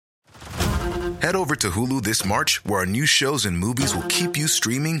Head over to Hulu this March, where our new shows and movies will keep you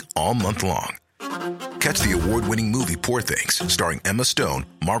streaming all month long. Catch the award-winning movie Poor Things, starring Emma Stone,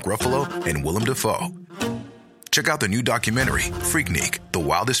 Mark Ruffalo, and Willem Dafoe. Check out the new documentary, Freaknik, The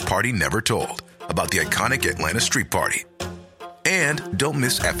Wildest Party Never Told, about the iconic Atlanta Street Party. And don't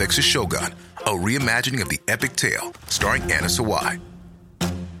miss FX's Shogun, a reimagining of the epic tale, starring Anna Sawai.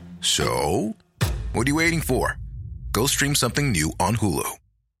 So, what are you waiting for? Go stream something new on Hulu.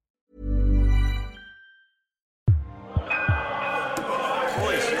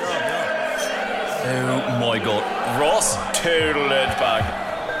 Oh my God, Ross, total edge bag.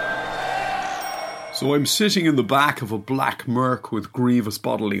 So I'm sitting in the back of a black Merc with grievous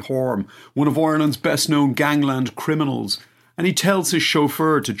bodily harm, one of Ireland's best-known gangland criminals, and he tells his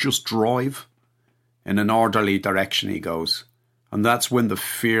chauffeur to just drive. In an orderly direction he goes, and that's when the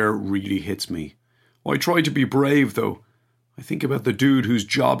fear really hits me. I try to be brave though. I think about the dude whose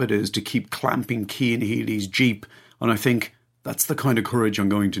job it is to keep clamping Cian Healy's Jeep, and I think, that's the kind of courage I'm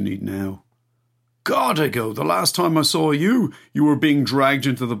going to need now. God, I go, the last time I saw you were being dragged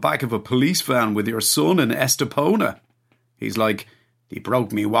into the back of a police van with your son in Estepona. He's like, they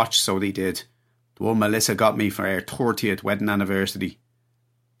broke me watch, so they did. The one Melissa got me for our 30th wedding anniversary.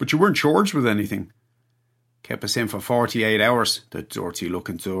 But you weren't charged with anything. Kept us in for 48 hours, the dirty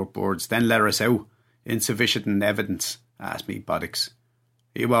looking dirtbirds, then let us out. Insufficient evidence, asked me Boddicks.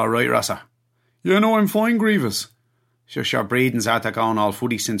 You alright, Rosser? Yeah, no, I'm fine, Grievous. Just your breathing's after going all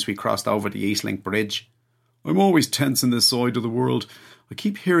footy since we crossed over the Eastlink Bridge. I'm always tense in this side of the world. I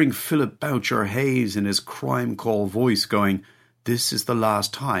keep hearing Philip Boucher Hayes in his crime call voice going, this is the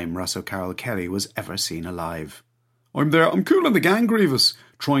last time Ross O'Carroll Kelly was ever seen alive. I'm there, I'm cool in the gang, Grievous,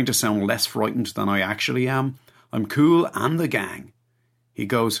 trying to sound less frightened than I actually am. I'm cool and the gang. He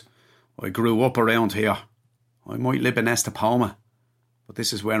goes, I grew up around here. I might live in Estepona, but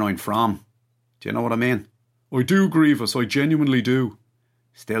this is where I'm from. Do you know what I mean? I do, Grievous, I genuinely do.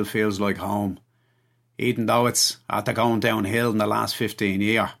 Still feels like home. Even though it's after going downhill in the last 15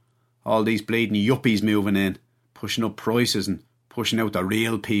 years. All these bleeding yuppies moving in, pushing up prices and pushing out the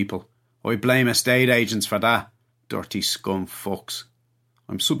real people. I blame estate agents for that. Dirty scum fucks.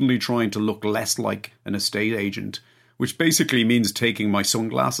 I'm suddenly trying to look less like an estate agent, which basically means taking my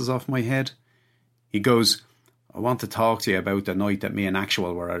sunglasses off my head. He goes, I want to talk to you about the night that me and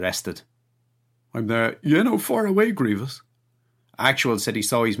Actual were arrested. I'm there, far away, Grievous. Actual said he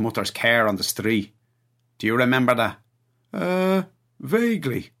saw his mother's car on the street. Do you remember that?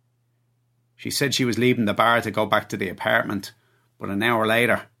 Vaguely. She said she was leaving the bar to go back to the apartment, but an hour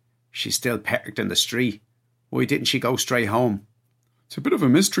later, she's still parked in the street. Why didn't she go straight home? It's a bit of a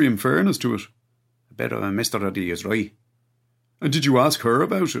mystery in fairness to it. A bit of a mystery is right. And did you ask her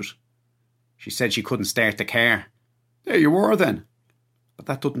about it? She said she couldn't start the car. There you were then. But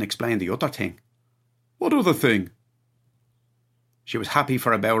that doesn't explain the other thing. What other thing? She was happy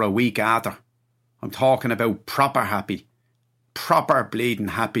for about a week after. I'm talking about proper happy. Proper bleeding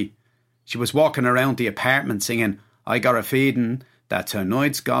happy. She was walking around the apartment singing, I got a feeling that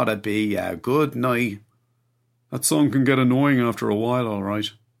tonight's gotta be a good night. That song can get annoying after a while, all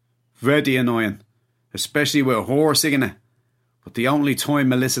right. Very annoying. Especially with her singing it. But the only time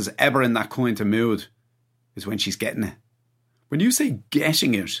Melissa's ever in that kind of mood is when she's getting it. When you say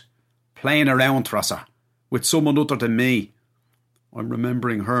getting it, playing around, Rosser, with someone other than me. I'm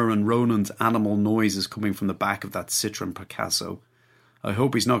remembering her and Ronan's animal noises coming from the back of that Citroen Picasso. I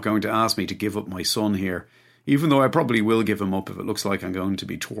hope he's not going to ask me to give up my son here, even though I probably will give him up if it looks like I'm going to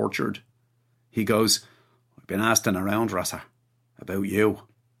be tortured. He goes, I've been asking around, Rosser, about you.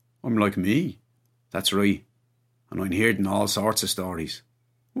 I'm like, me? That's right. And I'm hearing all sorts of stories.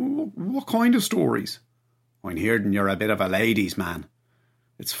 What kind of stories? I'm hearing you're a bit of a ladies' man.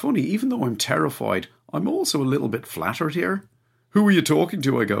 It's funny, even though I'm terrified, I'm also a little bit flattered here. Who were you talking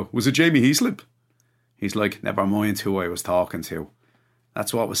to, I go? Was it Jamie Heaslip? He's like, never mind who I was talking to.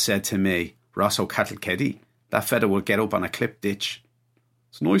 That's what was said to me. Ross O'Cattle-Keddy. That fella will get up on a clip ditch.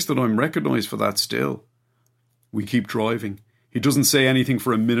 It's nice that I'm recognised for that still. We keep driving. He doesn't say anything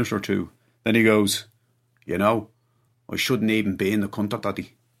for a minute or two. Then he goes, I shouldn't even be in the Cunter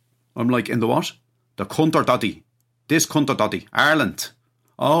Daddy. I'm like, in the what? The Cunter Daddy. This Cunter Daddy. Ireland.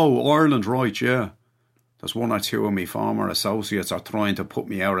 Oh, Ireland, right, yeah. There's one or two of me former associates are trying to put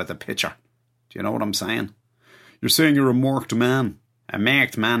me out of the picture. Do you know what I'm saying? You're saying you're a marked man. A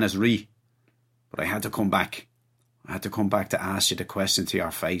marked man is right. But I had to come back. I had to come back to ask you the question to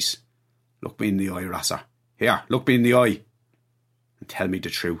your face. Look me in the eye, Rosser. Here, look me in the eye. And tell me the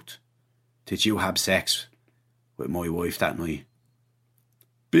truth. Did you have sex with my wife that night?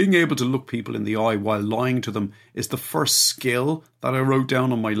 Being able to look people in the eye while lying to them is the first skill that I wrote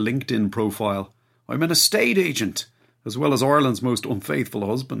down on my LinkedIn profile. I'm an estate agent, as well as Ireland's most unfaithful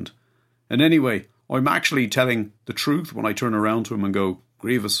husband. And anyway, I'm actually telling the truth when I turn around to him and go,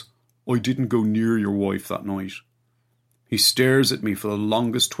 Grievous, I didn't go near your wife that night. He stares at me for the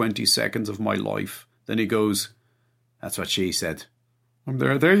longest 20 seconds of my life. Then he goes, That's what she said. I'm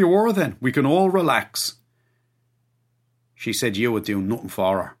there. There you are then. We can all relax. She said you would do nothing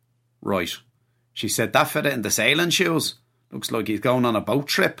for her. Right. She said that fella in the sailing shoes looks like he's going on a boat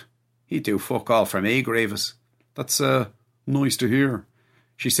trip. He'd do fuck all for me, Grievous. That's nice to hear.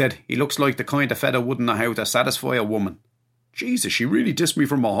 She said he looks like the kind of fella wouldn't know how to satisfy a woman. Jesus, she really dissed me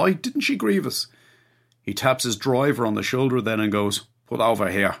from my height, didn't she, Grievous? He taps his driver on the shoulder then and goes, Put over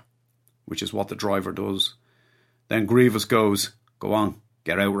here, which is what the driver does. Then Grievous goes, Go on,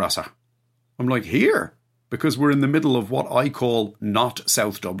 get out, Rosser. I'm like, here? Because we're in the middle of what I call not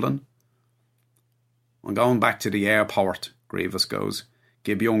South Dublin. I'm going back to the airport, Grievous goes.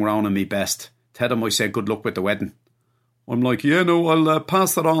 Give young Ronan me best. Tell him I said good luck with the wedding. I'm like, yeah, no, I'll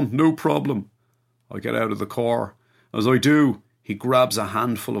pass that on, no problem. I get out of the car. As I do, he grabs a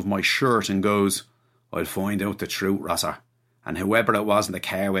handful of my shirt and goes, I'll find out the truth, Rosser. And whoever it was in the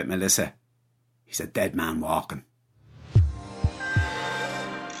car with Melissa, he's a dead man walking.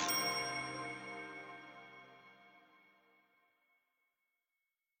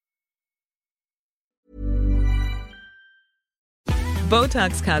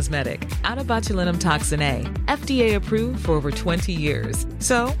 Botox Cosmetic, out of botulinum toxin A, FDA approved for over 20 years.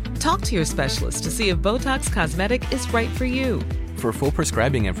 So, talk to your specialist to see if Botox Cosmetic is right for you. For full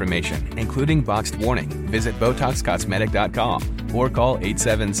prescribing information, including boxed warning, visit BotoxCosmetic.com or call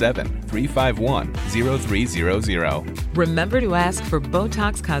 877-351-0300. Remember to ask for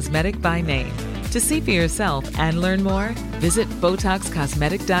Botox Cosmetic by name. To see for yourself and learn more, visit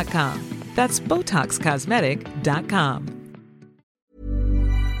BotoxCosmetic.com. That's BotoxCosmetic.com.